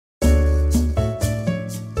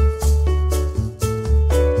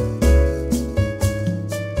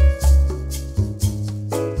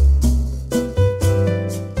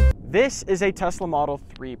This is a Tesla Model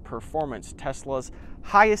 3 Performance, Tesla's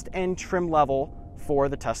highest end trim level for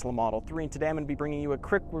the Tesla Model 3. And today I'm going to be bringing you a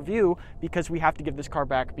quick review because we have to give this car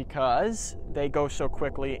back because they go so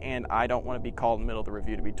quickly and I don't want to be called in the middle of the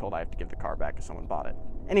review to be told I have to give the car back if someone bought it.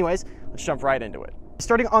 Anyways, let's jump right into it.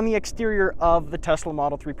 Starting on the exterior of the Tesla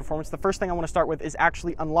Model 3 Performance, the first thing I want to start with is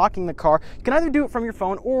actually unlocking the car. You can either do it from your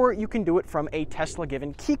phone or you can do it from a Tesla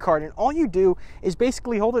given key card. And all you do is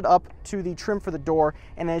basically hold it up to the trim for the door,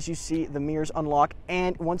 and as you see, the mirrors unlock.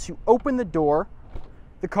 And once you open the door,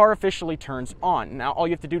 the car officially turns on. Now, all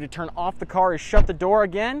you have to do to turn off the car is shut the door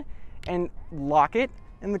again and lock it,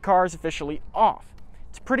 and the car is officially off.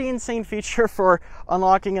 It's a pretty insane feature for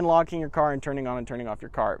unlocking and locking your car and turning on and turning off your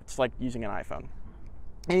car. It's like using an iPhone.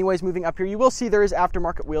 Anyways, moving up here, you will see there is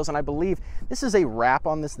aftermarket wheels, and I believe this is a wrap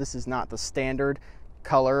on this. This is not the standard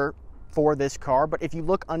color for this car, but if you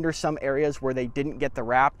look under some areas where they didn't get the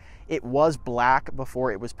wrap, it was black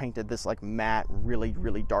before it was painted this like matte, really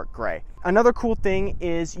dark gray. Another cool thing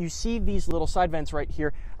is you see these little side vents right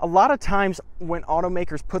here. A lot of times when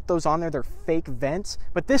automakers put those on there, they're fake vents,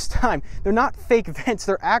 but this time they're not fake vents.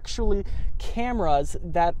 They're actually cameras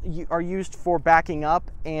that are used for backing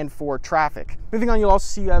up and for traffic. Moving on, you'll also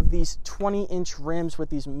see you have these 20-inch rims with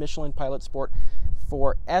these Michelin Pilot Sport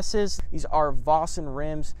 4S's. These are Vossen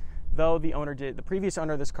rims, though the previous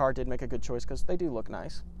owner of this car did make a good choice because they do look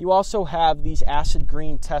nice. You also have these acid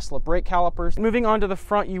green Tesla brake calipers. Moving on to the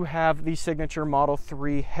front, you have the signature Model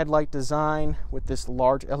 3 headlight design with this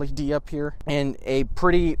large LED up here and a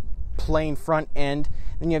pretty plain front end.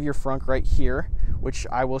 Then you have your front right here, which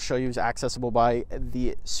I will show you is accessible by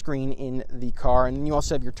the screen in the car. And then you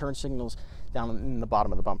also have your turn signals down in the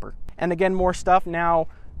bottom of the bumper. And again, more stuff. Now,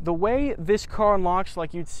 the way this car unlocks,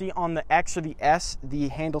 like you'd see on the X or the S, the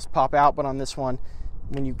handles pop out, but on this one,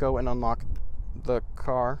 when you go and unlock the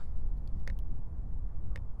car,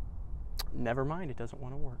 never mind, it doesn't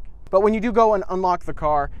want to work. But when you do go and unlock the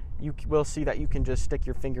car, you will see that you can just stick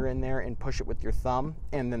your finger in there and push it with your thumb,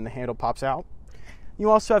 and then the handle pops out. You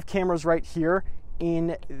also have cameras right here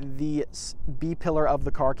in the B pillar of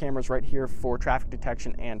the car, cameras right here for traffic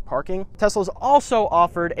detection and parking. Tesla's also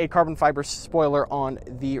offered a carbon fiber spoiler on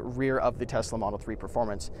the rear of the Tesla Model 3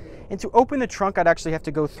 Performance. And to open the trunk, I'd actually have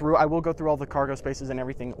to go through. I will go through all the cargo spaces and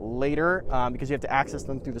everything later because you have to access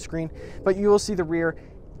them through the screen. But you will see the rear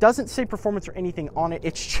doesn't say Performance or anything on it.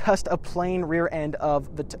 It's just a plain rear end of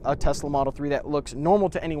a Tesla Model 3 that looks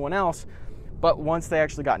normal to anyone else. But once they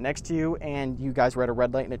actually got next to you and you guys were at a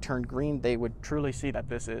red light and it turned green, they would truly see that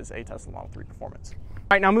this is a Tesla Model 3 Performance. All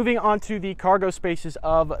right, now moving on to the cargo spaces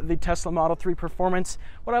of the Tesla Model 3 Performance.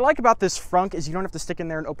 What I like about this frunk is you don't have to stick in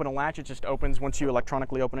there and open a latch. It just opens once you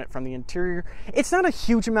electronically open it from the interior. It's not a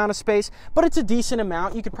huge amount of space, but it's a decent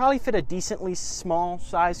amount. You could probably fit a decently small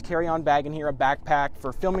size carry-on bag in here, a backpack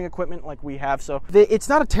for filming equipment like we have. So it's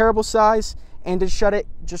not a terrible size. And to shut it,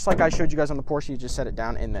 just like I showed you guys on the Porsche, you just set it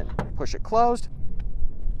down and then push it closed.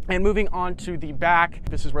 And moving on to the back,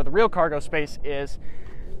 this is where the real cargo space is.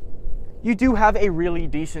 You do have a really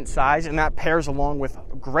decent size, and that pairs along with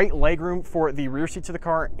great legroom for the rear seats of the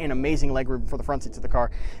car and amazing legroom for the front seats of the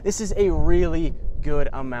car. This is a really good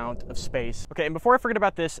amount of space. Okay, and before I forget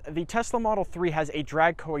about this, the Tesla Model 3 has a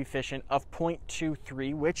drag coefficient of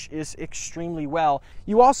 0.23, which is extremely well.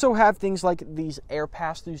 You also have things like these air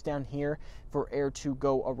pass-throughs down here for air to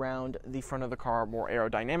go around the front of the car more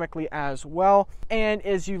aerodynamically as well. And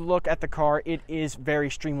as you look at the car, it is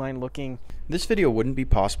very streamlined looking. This video wouldn't be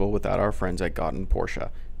possible without our friends at Godden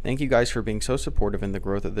Porsche. Thank you guys for being so supportive in the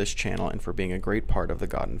growth of this channel and for being a great part of the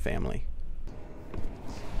Godden family.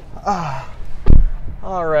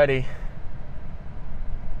 Alrighty.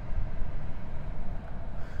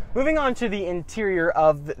 Moving on to the interior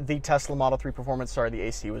of the Tesla Model 3 Performance. Sorry, the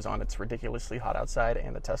AC was on. It's ridiculously hot outside,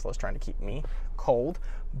 and the Tesla is trying to keep me cold.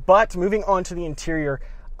 But moving on to the interior,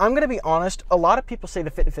 I'm going to be honest, a lot of people say the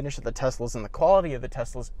fit and finish of the Teslas and the quality of the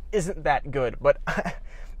Teslas isn't that good, but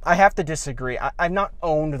I have to disagree. I've not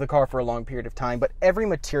owned the car for a long period of time, but every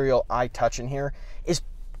material I touch in here is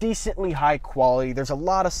decently high quality. There's a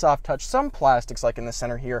lot of soft touch, some plastics like in the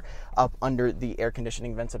center here, up under the air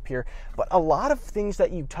conditioning vents up here, but a lot of things that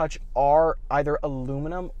you touch are either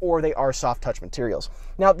aluminum or they are soft touch materials.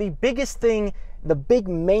 Now, the biggest thing, the big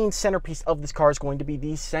main centerpiece of this car is going to be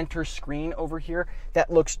the center screen over here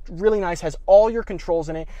that looks really nice, has all your controls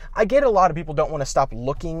in it. I get a lot of people don't want to stop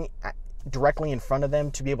looking directly in front of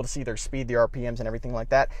them to be able to see their speed, the RPMs and everything like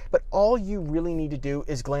that. But all you really need to do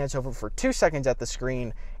is glance over for 2 seconds at the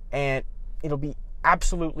screen and it'll be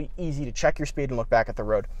absolutely easy to check your speed and look back at the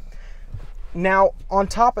road. Now, on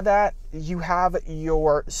top of that, you have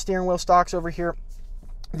your steering wheel stalks over here.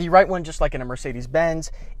 The right one, just like in a Mercedes-Benz,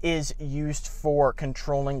 is used for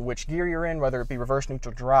controlling which gear you're in, whether it be reverse,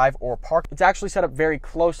 neutral, drive, or park. It's actually set up very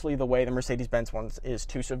closely the way the Mercedes-Benz one is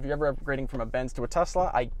too. So if you're ever upgrading from a Benz to a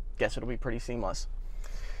Tesla, I guess it'll be pretty seamless.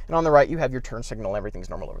 And on the right, you have your turn signal. Everything's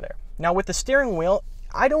normal over there. Now with the steering wheel,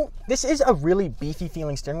 this is a really beefy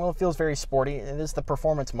feeling steering wheel. It feels very sporty. It is the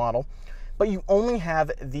performance model, but you only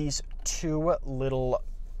have these two little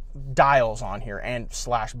dials on here and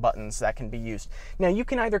slash buttons that can be used. Now you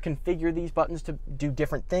can either configure these buttons to do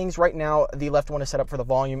different things. Right now the left one is set up for the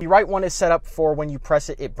volume. The right one is set up for when you press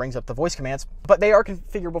it, it brings up the voice commands, but they are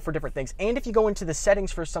configurable for different things. And if you go into the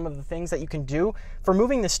settings for some of the things that you can do, for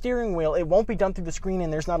moving the steering wheel, it won't be done through the screen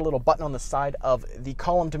and there's not a little button on the side of the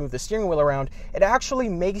column to move the steering wheel around. It actually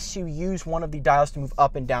makes you use one of the dials to move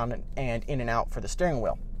up and down and in and out for the steering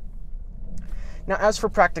wheel. Now, as for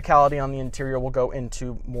practicality on the interior, we'll go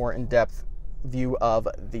into more in-depth view of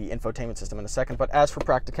the infotainment system in a second. But as for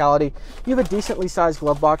practicality, you have a decently sized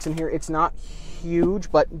glove box in here. It's not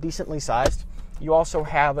huge, but decently sized. You also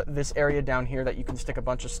have this area down here that you can stick a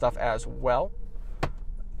bunch of stuff as well.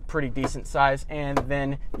 Pretty decent size. And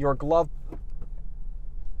then your glove...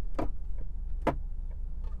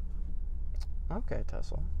 Okay,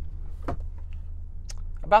 Tesla.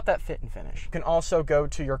 About that fit and finish. You can also go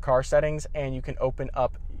to your car settings and you can open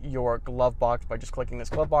up your glove box by just clicking this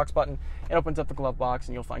glove box button. It opens up the glove box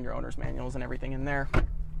and you'll find your owner's manuals and everything in there.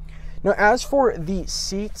 Now, as for the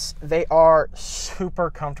seats, they are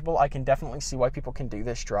super comfortable. I can definitely see why people can do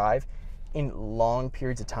this drive in long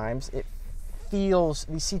periods of times. These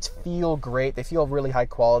seats feel great. They feel really high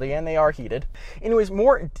quality and they are heated. Anyways,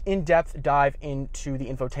 more in-depth dive into the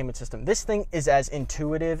infotainment system. This thing is as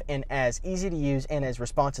intuitive and as easy to use and as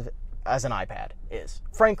responsive as an iPad is.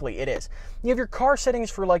 Frankly, it is. You have your car settings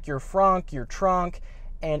for like your frunk, your trunk,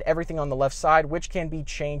 and everything on the left side, which can be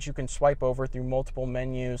changed. You can swipe over through multiple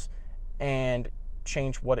menus and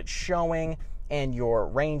change what it's showing and your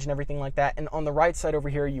range and everything like that. And on the right side over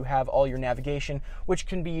here, you have all your navigation, which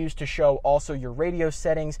can be used to show also your radio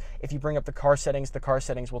settings. If you bring up the car settings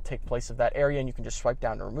will take place of that area and you can just swipe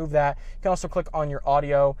down to remove that. You can also click on your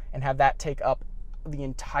audio and have that take up the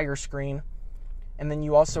entire screen. And then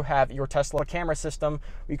you also have your Tesla camera system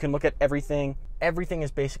where you can look at everything. Everything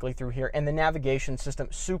is basically through here. And the navigation system,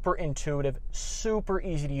 super intuitive, super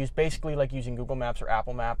easy to use, basically like using Google Maps or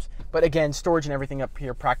Apple Maps. But again, storage and everything up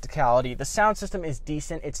here, practicality. The sound system is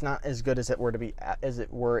decent. It's not as good as it were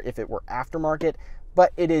if it were aftermarket,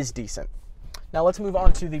 but it is decent. Now let's move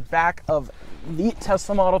on to the back of the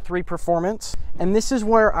Tesla Model 3 Performance. And this is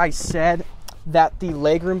where I said that the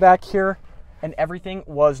legroom back here and everything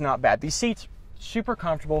was not bad. These seats, super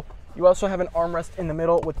comfortable. You also have an armrest in the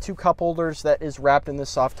middle with two cup holders that is wrapped in this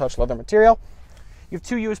soft touch leather material. You have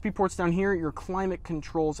two USB ports down here, your climate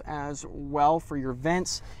controls as well for your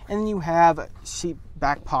vents, and then you have seat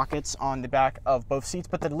back pockets on the back of both seats,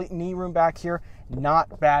 but the knee room back here,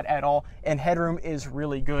 not bad at all, and headroom is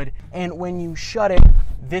really good. And when you shut it,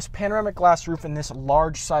 this panoramic glass roof and this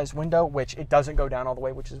large size window, which it doesn't go down all the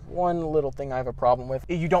way, which is one little thing I have a problem with,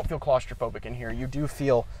 you don't feel claustrophobic in here. You do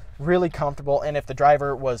feel really comfortable, and if the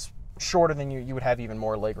driver was shorter than you, you would have even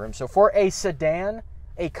more legroom. So for a sedan,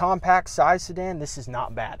 a compact size sedan, this is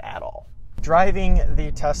not bad at all. Driving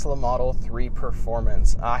the Tesla Model 3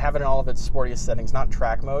 Performance. I have it in all of its sportiest settings, not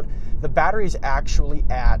track mode. The battery is actually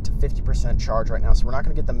at 50% charge right now, so we're not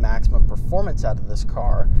going to get the maximum performance out of this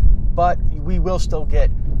car, but we will still get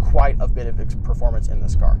quite a bit of performance in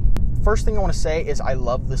this car. First thing I want to say is I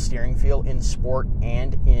love the steering feel in sport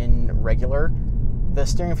and in regular. The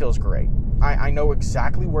steering feel is great. I know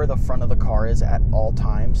exactly where the front of the car is at all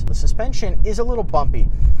times. The suspension is a little bumpy,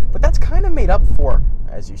 but that's kind of made up for,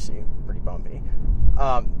 as you see, pretty bumpy.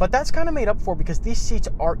 But that's kind of made up for because these seats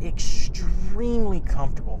are extremely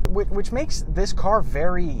comfortable, which makes this car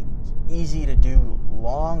very easy to do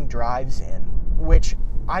long drives in, which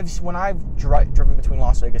when I've driven between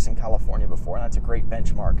Las Vegas and California before, and that's a great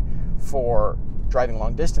benchmark for driving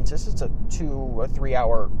long distances. It's a 2 or 3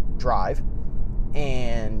 hour drive.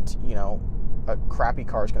 And, you know, a crappy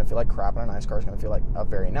car is going to feel like crap and a nice car is going to feel like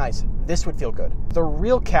very nice. This would feel good. The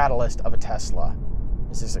real catalyst of a Tesla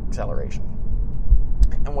is this acceleration.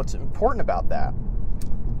 And what's important about that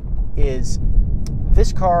is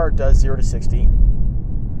this car does 0 to 60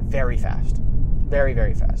 very fast. Very,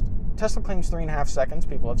 very fast. Tesla claims 3.5 seconds.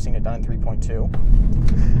 People have seen it done in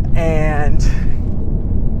 3.2. And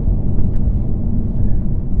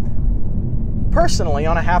personally,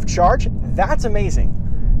 on a half charge, that's amazing.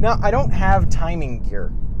 Now, I don't have timing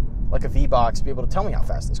gear like a V-Box to be able to tell me how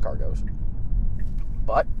fast this car goes.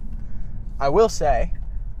 But I will say,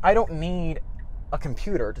 I don't need a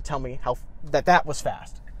computer to tell me that was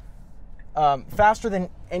fast. Faster than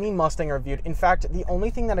any Mustang I reviewed. In fact, the only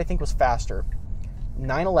thing that I think was faster,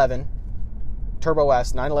 911 Turbo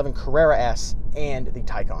S, 911 Carrera S, and the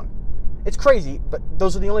Taycan. It's crazy, but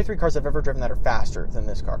those are the only 3 cars I've ever driven that are faster than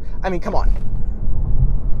this car. I mean, come on.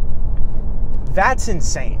 That's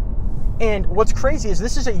insane. And what's crazy is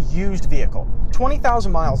this is a used vehicle,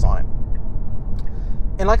 20,000 miles on it.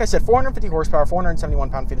 And like I said, 450 horsepower, 471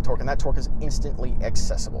 pound-feet of torque, and that torque is instantly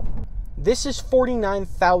accessible. This is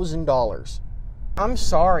 $49,000. I'm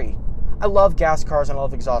sorry. I love gas cars and I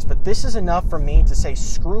love exhaust, but this is enough for me to say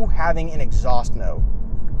screw having an exhaust note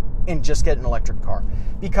and just get an electric car.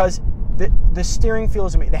 Because the steering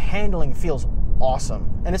feels amazing, the handling feels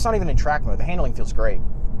awesome. And it's not even in track mode, the handling feels great.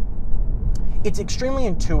 It's extremely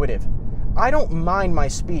intuitive. I don't mind my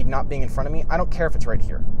speed not being in front of me. I don't care if it's right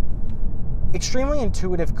here. Extremely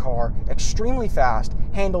intuitive car, extremely fast,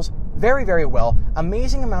 handles very, very well,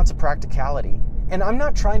 amazing amounts of practicality. And I'm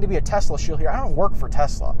not trying to be a Tesla shill here. I don't work for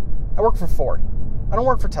Tesla. I work for Ford. I don't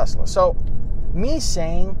work for Tesla. So me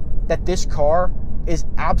saying that this car is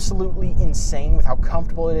absolutely insane with how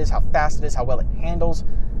comfortable it is, how fast it is, how well it handles,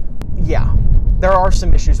 yeah, there are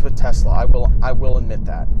some issues with Tesla. I will admit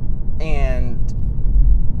that. And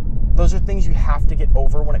those are things you have to get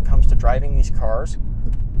over when it comes to driving these cars.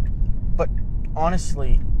 But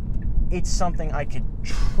honestly, it's something I could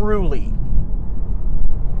truly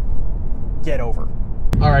get over.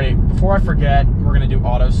 Alrighty, before I forget, we're going to do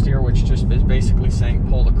auto steer, which just is basically saying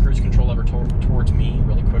pull the cruise control lever towards me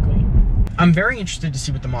really quickly. I'm very interested to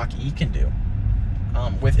see what the Mach-E can do,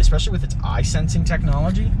 especially with its eye sensing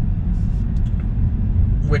technology,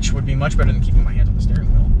 which would be much better than keeping my hands on the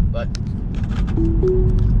steering wheel. But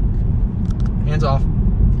hands off,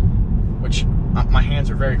 which my hands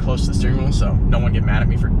are very close to the steering wheel, so no one get mad at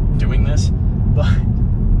me for doing this. But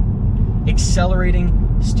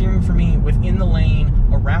accelerating, steering for me within the lane,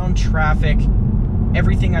 around traffic,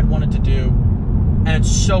 everything I'd wanted to do, and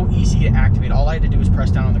it's so easy to activate. All I had to do was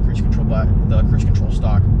press down on the cruise control button, the cruise control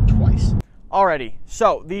stalk twice. Alrighty,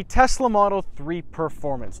 so the Tesla Model 3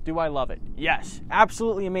 Performance. Do I love it? Yes,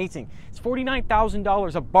 absolutely amazing. It's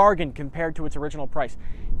 $49,000, a bargain compared to its original price.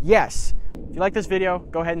 Yes. If you like this video,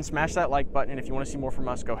 go ahead and smash that like button, and if you want to see more from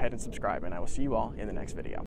us, go ahead and subscribe, and I will see you all in the next video.